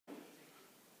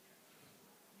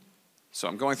So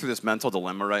I'm going through this mental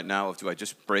dilemma right now of, do I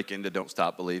just break into Don't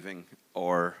Stop Believing,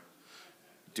 or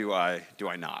do I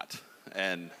not?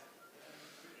 And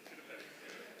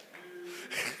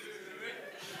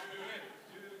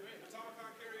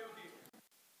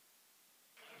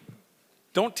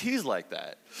don't tease like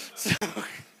that. So,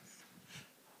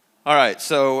 all right,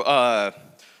 so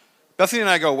Bethany and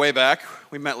I go way back.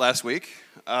 We met last week.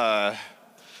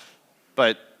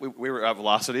 But we were at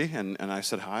Velocity, and I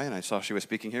said hi, and I saw she was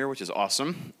speaking here, which is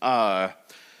awesome.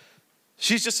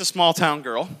 She's just a small-town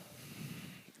girl.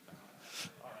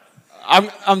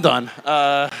 I'm done.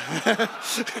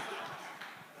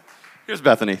 Here's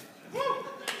Bethany.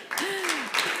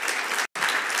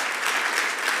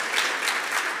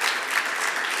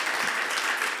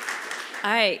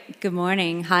 All right, good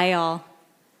morning. Hi, y'all.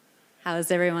 How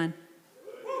is everyone?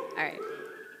 All right.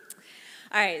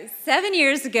 All right, 7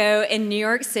 years ago in New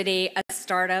York City, a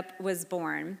startup was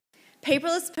born.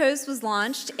 Paperless Post was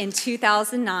launched in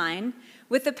 2009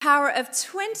 with the power of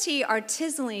 20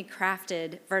 artisanally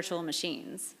crafted virtual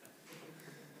machines.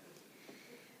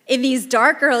 In these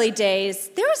dark early days,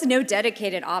 there was no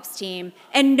dedicated ops team,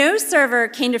 and no server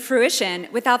came to fruition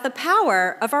without the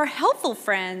power of our helpful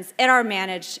friends at our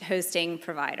managed hosting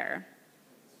provider.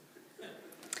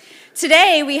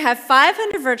 Today, we have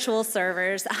 500 virtual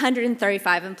servers,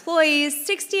 135 employees,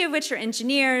 60 of which are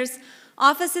engineers,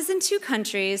 offices in 2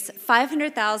 countries,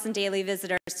 500,000 daily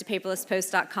visitors to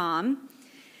paperlesspost.com,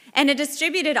 and a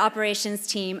distributed operations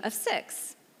team of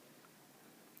 6.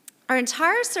 Our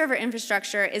entire server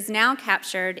infrastructure is now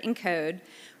captured in code,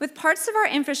 with parts of our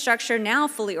infrastructure now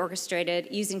fully orchestrated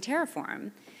using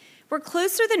Terraform. We're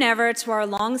closer than ever to our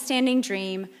long-standing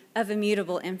dream of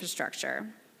immutable infrastructure.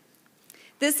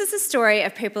 This is the story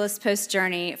of Paperless Post's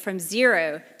journey from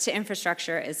zero to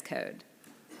infrastructure as code.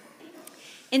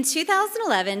 In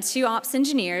 2011, 2 ops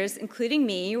engineers, including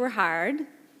me, were hired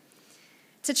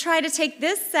to try to take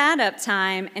this sad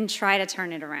uptime and try to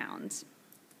turn it around.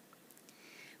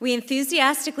 We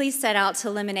enthusiastically set out to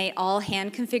eliminate all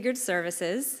hand-configured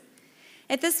services.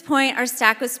 At this point, our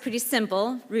stack was pretty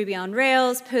simple: Ruby on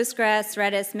Rails, Postgres,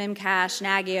 Redis, Memcache,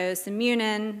 Nagios, and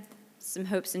Munin, some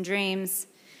hopes and dreams.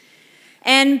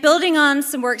 And building on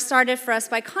some work started for us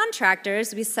by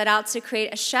contractors, we set out to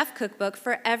create a chef cookbook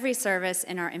for every service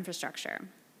in our infrastructure.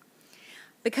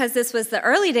 Because this was the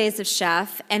early days of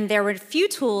Chef, and there were few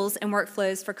tools and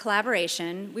workflows for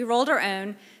collaboration, we rolled our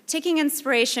own, taking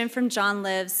inspiration from John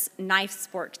Liv's knife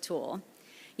spork tool.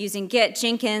 Using Git,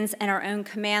 Jenkins, and our own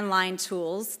command line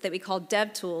tools that we called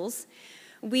dev tools,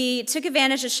 we took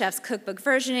advantage of Chef's cookbook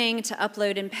versioning to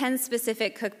upload and pen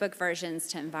specific cookbook versions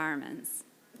to environments.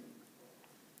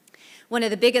 One of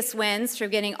the biggest wins for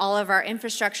getting all of our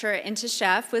infrastructure into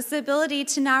Chef was the ability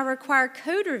to now require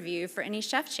code review for any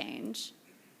Chef change.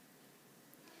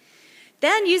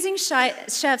 Then, using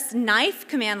Chef's knife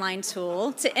command line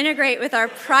tool to integrate with our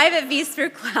private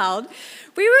vSphere cloud,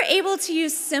 we were able to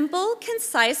use simple,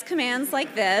 concise commands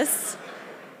like this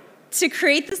to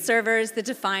create the servers that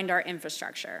defined our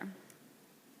infrastructure.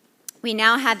 We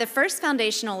now had the first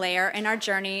foundational layer in our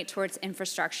journey towards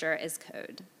infrastructure as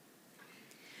code.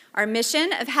 Our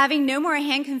mission of having no more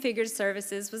hand-configured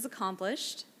services was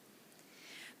accomplished,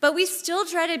 but we still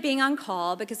dreaded being on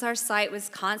call because our site was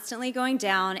constantly going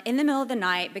down in the middle of the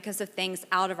night because of things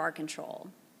out of our control.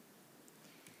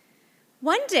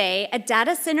 One day, a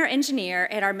data center engineer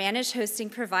at our managed hosting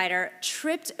provider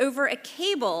tripped over a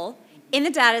cable in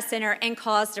the data center and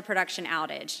caused a production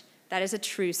outage. That is a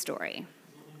true story.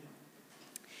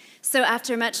 So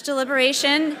after much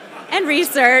deliberation and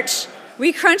research,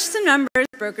 we crunched some numbers,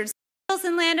 brokered sales,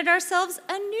 and landed ourselves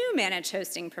a new managed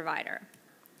hosting provider.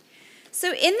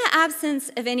 So in the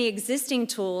absence of any existing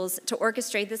tools to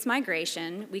orchestrate this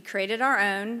migration, we created our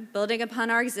own, building upon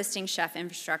our existing Chef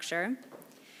infrastructure.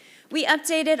 We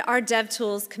updated our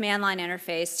DevTools command line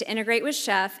interface to integrate with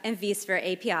Chef and vSphere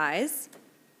APIs.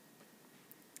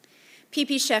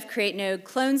 ppchef create node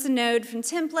clones a node from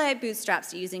template,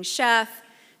 bootstraps it using Chef.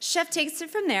 Chef takes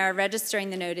it from there, registering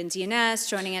the node in DNS,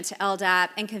 joining it to LDAP,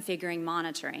 and configuring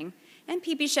monitoring. And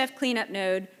ppchef cleanup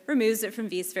node removes it from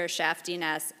vSphere, Chef,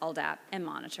 DNS, LDAP, and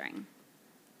monitoring.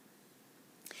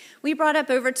 We brought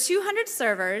up over 200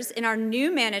 servers in our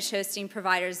new managed hosting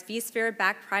provider's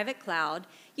vSphere-backed private cloud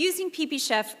using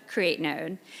ppchef create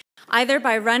node, either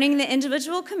by running the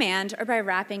individual command or by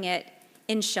wrapping it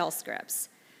in shell scripts.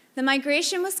 The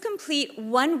migration was complete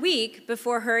 1 week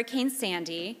before Hurricane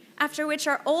Sandy, after which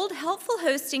our old helpful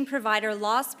hosting provider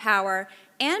lost power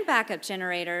and backup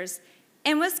generators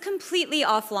and was completely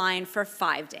offline for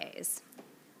 5 days.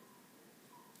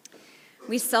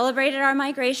 We celebrated our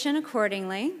migration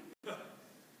accordingly.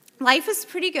 Life was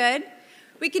pretty good.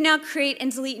 We can now create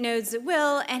and delete nodes at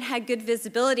will and had good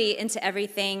visibility into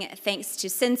everything thanks to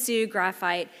Sensu,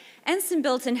 Graphite, and some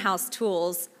built-in house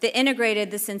tools that integrated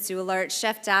the Sensu Alert,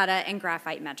 Chef data, and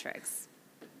Graphite metrics.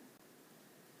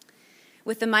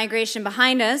 With the migration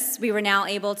behind us, we were now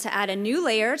able to add a new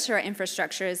layer to our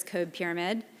infrastructure as code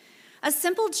pyramid. A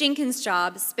simple Jenkins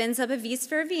job spins up a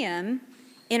vSphere VM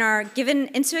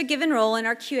into a given role in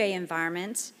our QA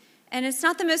environment, and it's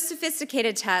not the most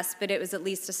sophisticated test, but it was at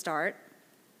least a start.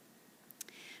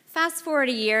 Fast forward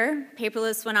a year,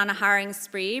 Paperless went on a hiring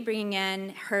spree, bringing in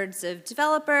herds of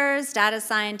developers, data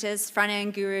scientists,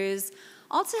 front-end gurus,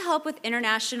 all to help with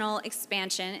international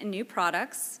expansion and new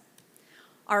products.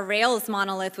 Our Rails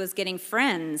monolith was getting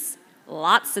friends,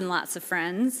 lots and lots of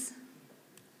friends.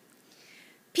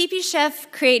 PP Chef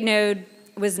Create Node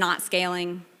was not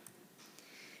scaling.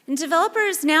 And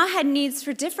developers now had needs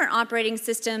for different operating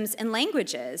systems and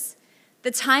languages.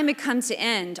 The time had come to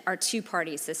end our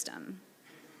two-party system.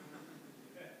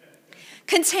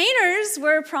 Containers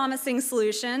were a promising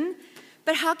solution,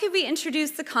 but how could we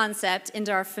introduce the concept into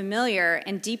our familiar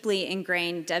and deeply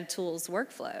ingrained DevTools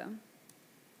workflow?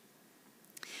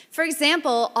 For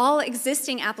example, all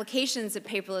existing applications of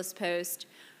Paperless Post,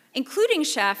 including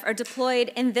Chef, are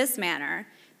deployed in this manner: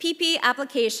 PP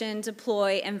application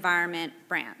deploy environment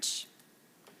branch.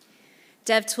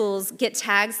 DevTools get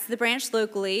tags to the branch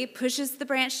locally, pushes the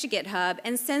branch to GitHub,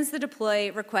 and sends the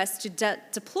deploy request to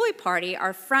deploy party,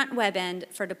 our front web end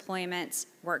for deployment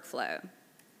workflow.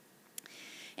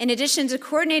 In addition to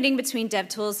coordinating between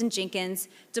DevTools and Jenkins,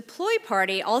 deploy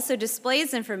party also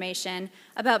displays information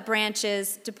about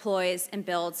branches, deploys, and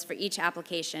builds for each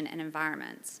application and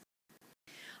environment.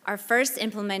 Our first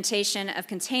implementation of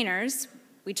containers,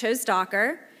 we chose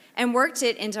Docker and worked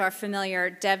it into our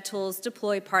familiar DevTools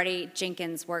deploy party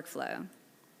Jenkins workflow.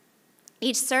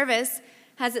 Each service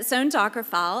has its own Docker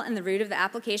file in the root of the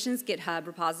application's GitHub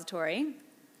repository.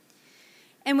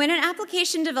 And when an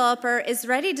application developer is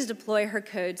ready to deploy her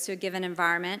code to a given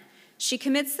environment, she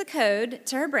commits the code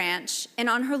to her branch, and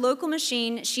on her local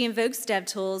machine, she invokes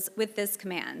DevTools with this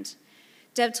command.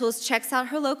 DevTools checks out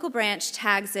her local branch,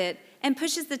 tags it, and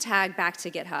pushes the tag back to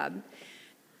GitHub.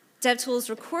 DevTools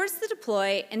records the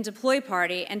deploy in deploy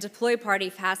party, and deploy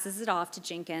party passes it off to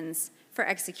Jenkins for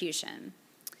execution.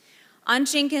 On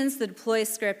Jenkins, the deploy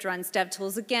script runs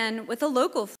DevTools again with a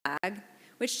local flag,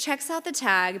 which checks out the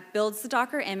tag, builds the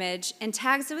Docker image, and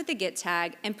tags it with the Git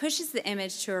tag, and pushes the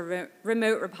image to a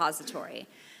remote repository.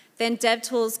 Then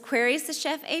DevTools queries the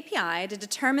Chef API to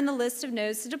determine the list of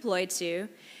nodes to deploy to,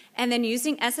 and then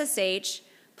using SSH,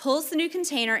 pulls the new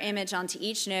container image onto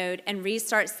each node and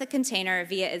restarts the container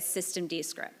via its systemd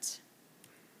script.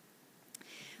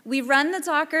 We run the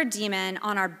Docker daemon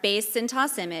on our base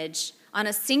CentOS image on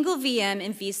a single VM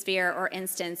in vSphere or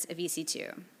instance of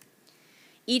EC2.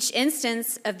 Each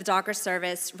instance of the Docker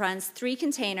service runs 3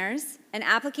 containers: an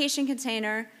application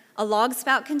container, a log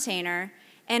spout container,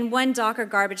 and 1 Docker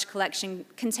garbage collection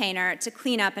container to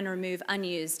clean up and remove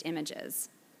unused images.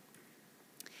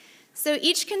 So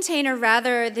each container,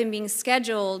 rather than being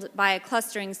scheduled by a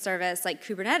clustering service like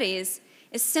Kubernetes,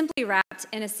 is simply wrapped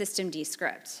in a systemd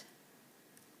script.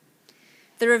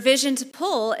 The revision to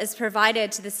pull is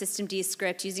provided to the systemd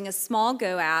script using a small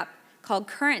Go app called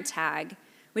current tag,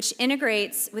 which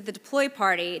integrates with the deploy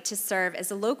party to serve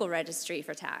as a local registry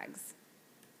for tags.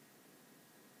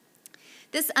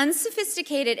 This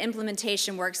unsophisticated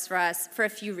implementation works for us for a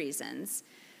few reasons.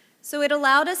 So it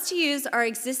allowed us to use our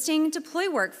existing deploy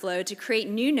workflow to create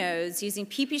new nodes using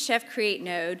PP Chef Create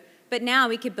Node, but now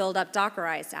we could build up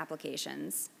Dockerized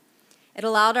applications. It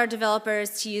allowed our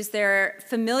developers to use their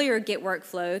familiar Git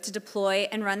workflow to deploy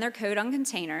and run their code on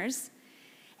containers.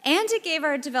 And it gave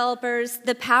our developers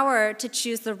the power to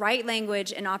choose the right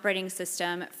language and operating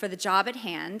system for the job at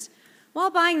hand, while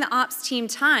buying the ops team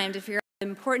time to figure out the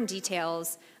important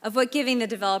details of what giving the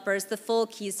developers the full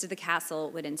keys to the castle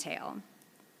would entail.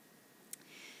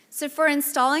 So for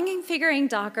installing and configuring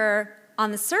Docker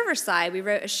on the server side, we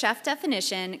wrote a Chef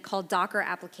definition called Docker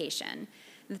application.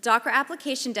 The Docker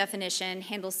application definition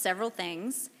handles several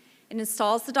things. It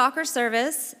installs the Docker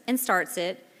service and starts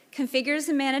it, configures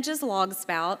and manages log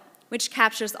spout, which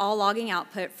captures all logging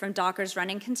output from Docker's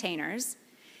running containers.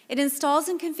 It installs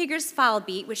and configures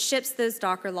FileBeat, which ships those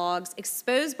Docker logs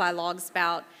exposed by log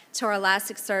spout to our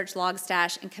Elasticsearch,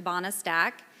 Logstash, and Kibana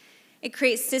stack. It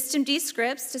creates systemd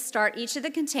scripts to start each of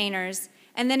the containers,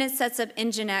 and then it sets up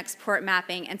Nginx port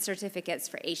mapping and certificates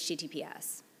for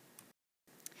HTTPS.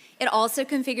 It also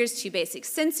configures 2 basic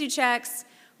Sensu checks.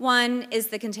 One is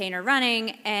the container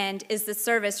running, and is the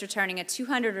service returning a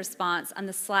 200 response on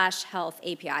the /health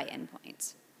API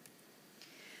endpoint.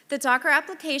 The Docker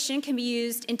application can be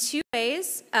used in two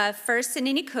ways. First, in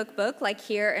any cookbook, like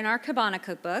here in our Cabana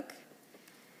cookbook,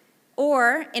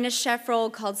 or in a chef role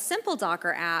called Simple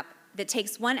Docker App that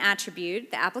takes one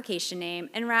attribute, the application name,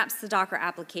 and wraps the Docker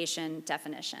application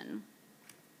definition.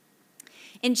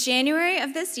 In January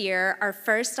of this year, our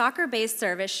first Docker-based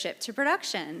service shipped to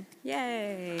production.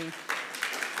 Yay!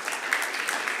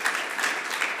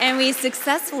 And we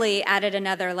successfully added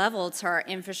another level to our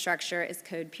infrastructure as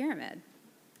code pyramid.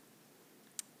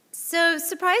 So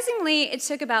surprisingly, it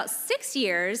took about 6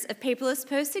 years of Paperless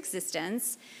Post's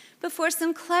existence before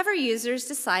some clever users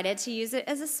decided to use it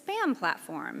as a spam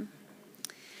platform.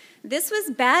 This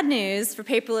was bad news for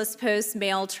Paperless Post's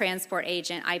mail transport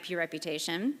agent IP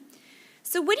reputation.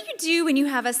 So what do you do when you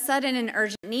have a sudden and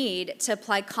urgent need to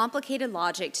apply complicated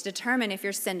logic to determine if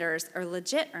your senders are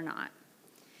legit or not?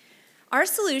 Our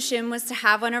solution was to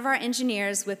have one of our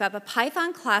engineers whip up a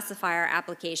Python classifier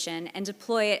application and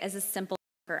deploy it as a simple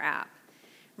Docker app.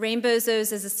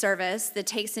 Rainbowzos is a service that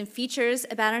takes in features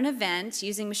about an event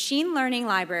using machine learning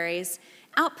libraries,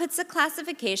 outputs a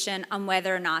classification on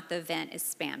whether or not the event is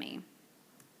spammy.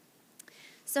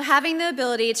 So having the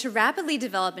ability to rapidly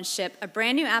develop and ship a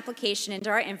brand new application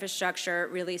into our infrastructure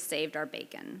really saved our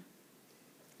bacon.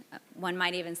 One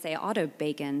might even say auto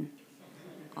bacon.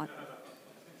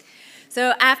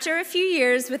 So after a few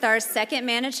years with our second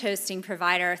managed hosting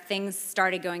provider, things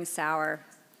started going sour.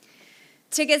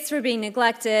 Tickets were being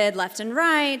neglected left and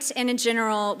right, and in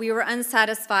general, we were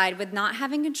unsatisfied with not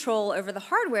having control over the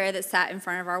hardware that sat in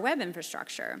front of our web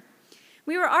infrastructure.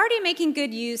 We were already making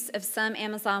good use of some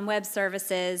Amazon Web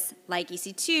Services like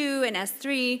EC2 and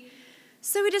S3,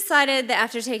 so we decided that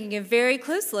after taking a very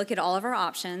close look at all of our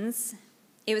options,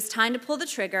 it was time to pull the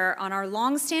trigger on our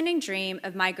long-standing dream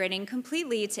of migrating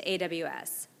completely to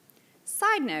AWS.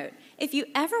 Side note, if you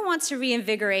ever want to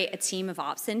reinvigorate a team of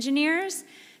ops engineers,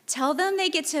 tell them they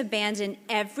get to abandon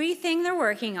everything they're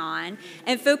working on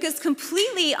and focus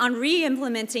completely on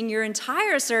re-implementing your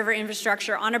entire server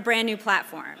infrastructure on a brand new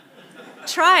platform.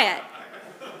 Try it.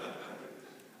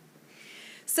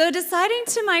 So deciding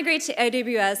to migrate to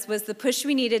AWS was the push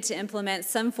we needed to implement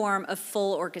some form of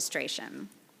full orchestration.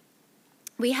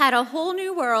 We had a whole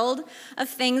new world of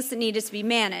things that needed to be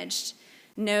managed.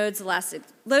 Nodes, elastic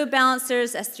load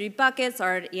balancers, S3 buckets,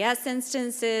 RDS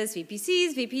instances,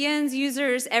 VPCs, VPNs,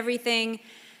 users, everything.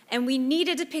 And we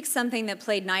needed to pick something that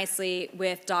played nicely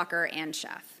with Docker and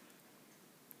Chef.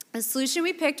 The solution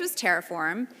we picked was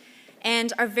Terraform.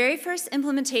 And our very first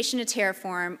implementation of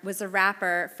Terraform was a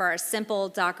wrapper for our simple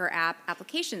Docker app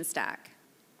application stack.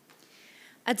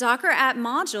 A Docker app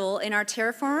module in our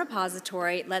Terraform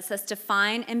repository lets us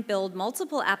define and build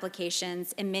multiple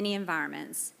applications in many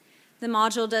environments. The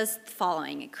module does the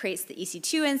following. It creates the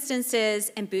EC2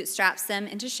 instances and bootstraps them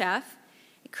into Chef.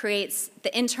 It creates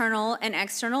the internal and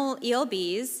external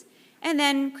ELBs, and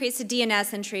then creates a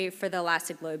DNS entry for the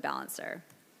elastic load balancer.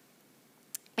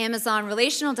 Amazon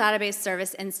Relational Database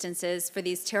Service instances for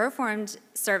these terraformed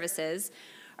services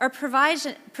are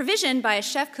provisioned by a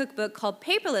Chef cookbook called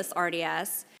Paperless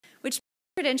RDS, which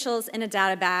puts credentials in a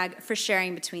data bag for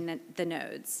sharing between the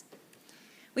nodes.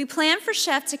 We plan for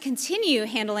Chef to continue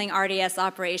handling RDS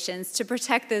operations to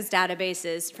protect those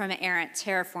databases from an errant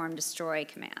Terraform destroy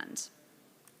command.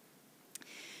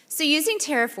 So using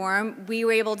Terraform, we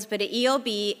were able to put an ELB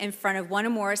in front of one or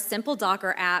more simple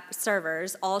Docker app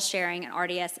servers, all sharing an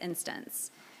RDS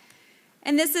instance.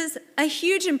 And this is a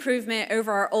huge improvement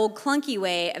over our old clunky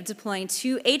way of deploying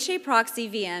two HA proxy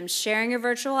VMs sharing a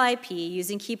virtual IP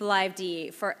using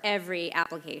KeepAliveD for every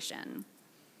application.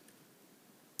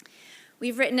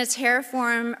 We've written a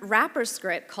Terraform wrapper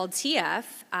script called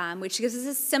TF, which gives us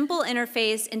a simple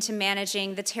interface into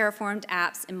managing the Terraformed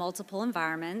apps in multiple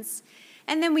environments.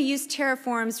 And then we use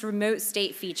Terraform's remote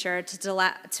state feature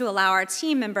to allow our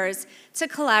team members to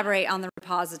collaborate on the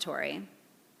repository.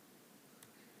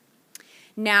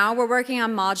 Now we're working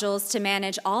on modules to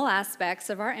manage all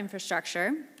aspects of our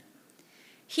infrastructure.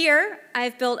 Here,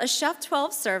 I've built a Chef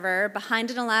 12 server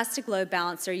behind an elastic load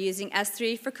balancer using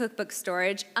S3 for cookbook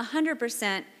storage,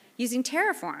 100% using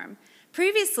Terraform.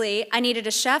 Previously, I needed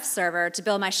a Chef server to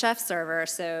build my Chef server,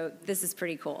 so this is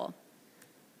pretty cool.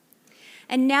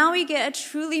 And now we get a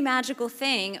truly magical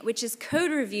thing, which is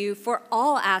code review for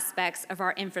all aspects of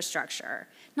our infrastructure,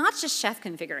 not just Chef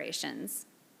configurations.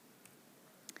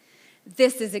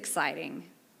 This is exciting.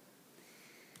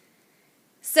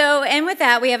 So, and with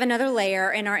that, we have another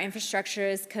layer in our infrastructure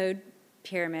as code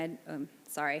pyramid. So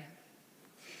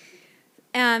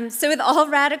with all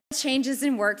radical changes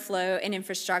in workflow and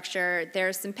infrastructure, there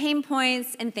are some pain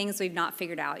points and things we've not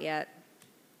figured out yet.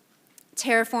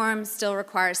 Terraform still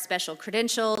requires special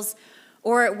credentials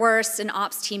or at worst, an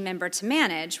ops team member to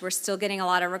manage. We're still getting a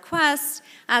lot of requests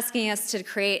asking us to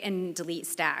create and delete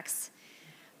stacks.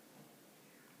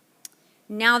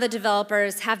 Now the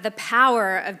developers have the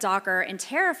power of Docker and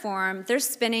Terraform. They're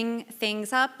spinning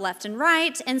things up left and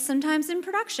right, and sometimes in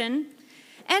production,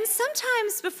 and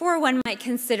sometimes before one might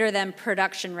consider them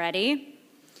production ready.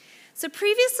 So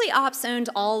previously, ops owned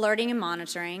all alerting and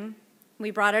monitoring.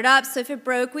 We brought it up, so if it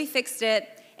broke, we fixed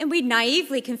it, and we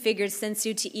naively configured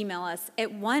Sensu to email us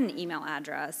at one email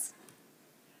address.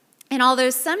 And although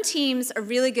some teams are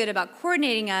really good about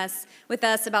coordinating with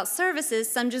us about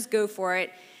services, some just go for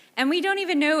it, and we don't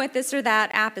even know what this or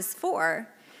that app is for.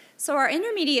 So our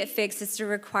intermediate fix is to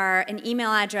require an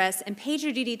email address and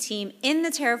PagerDuty team in the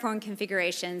Terraform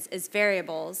configurations as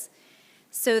variables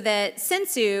so that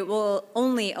Sensu will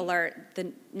only alert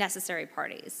the necessary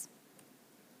parties.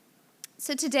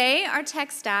 So today, our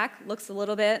tech stack looks a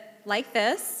little bit like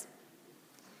this.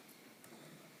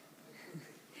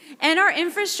 And our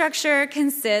infrastructure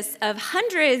consists of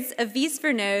hundreds of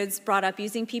vSphere nodes brought up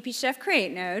using ppchef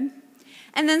create node,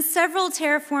 and then several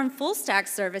Terraform full stack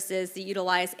services that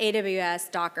utilize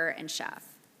AWS, Docker, and Chef.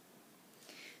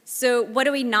 So what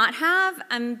do we not have?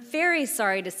 I'm very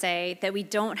sorry to say that we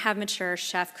don't have mature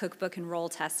Chef cookbook and role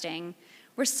testing.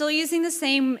 We're still using the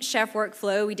same Chef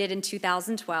workflow we did in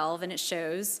 2012, and it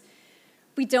shows.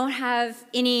 We don't have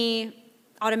any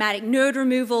automatic node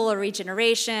removal or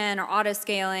regeneration or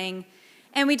auto-scaling,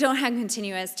 and we don't have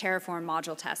continuous Terraform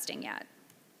module testing yet.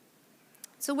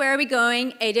 So where are we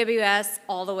going? AWS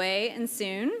all the way and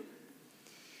soon.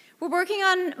 We're working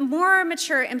on more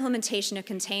mature implementation of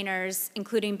containers,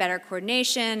 including better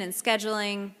coordination and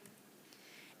scheduling.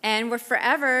 And we're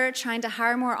forever trying to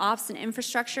hire more ops and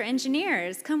infrastructure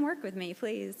engineers. Come work with me,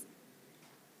 please.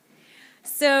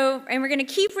 And we're going to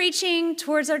keep reaching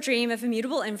towards our dream of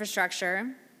immutable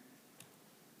infrastructure.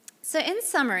 So in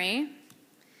summary,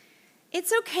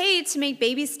 it's okay to make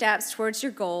baby steps towards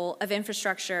your goal of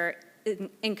infrastructure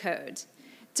in code.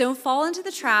 Don't fall into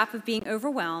the trap of being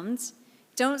overwhelmed.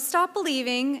 Don't stop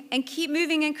believing, and keep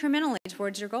moving incrementally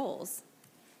towards your goals.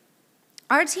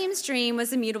 Our team's dream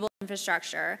was immutable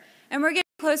infrastructure, and we're getting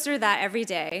closer to that every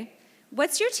day.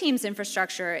 What's your team's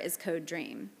infrastructure as code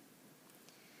dream?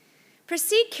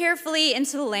 Proceed carefully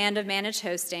into the land of managed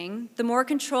hosting. The more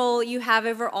control you have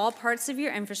over all parts of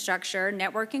your infrastructure,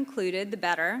 network included, the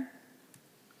better.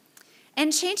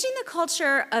 And changing the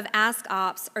culture of ask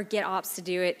ops or get ops to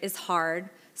do it is hard.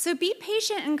 So be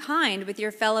patient and kind with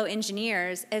your fellow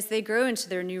engineers as they grow into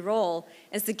their new role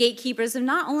as the gatekeepers of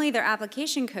not only their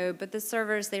application code, but the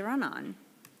servers they run on.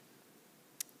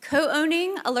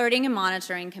 Co-owning, alerting, and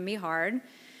monitoring can be hard,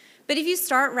 but if you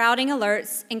start routing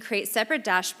alerts and create separate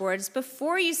dashboards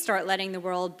before you start letting the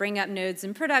world bring up nodes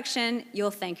in production, you'll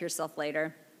thank yourself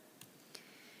later.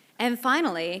 And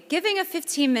finally, giving a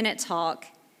 15-minute talk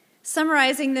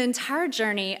summarizing the entire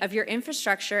journey of your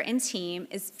infrastructure and team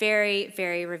is very,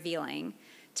 very revealing.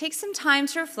 Take some time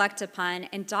to reflect upon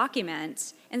and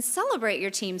document and celebrate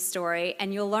your team's story,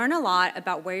 and you'll learn a lot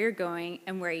about where you're going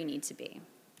and where you need to be.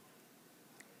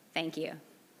 Thank you.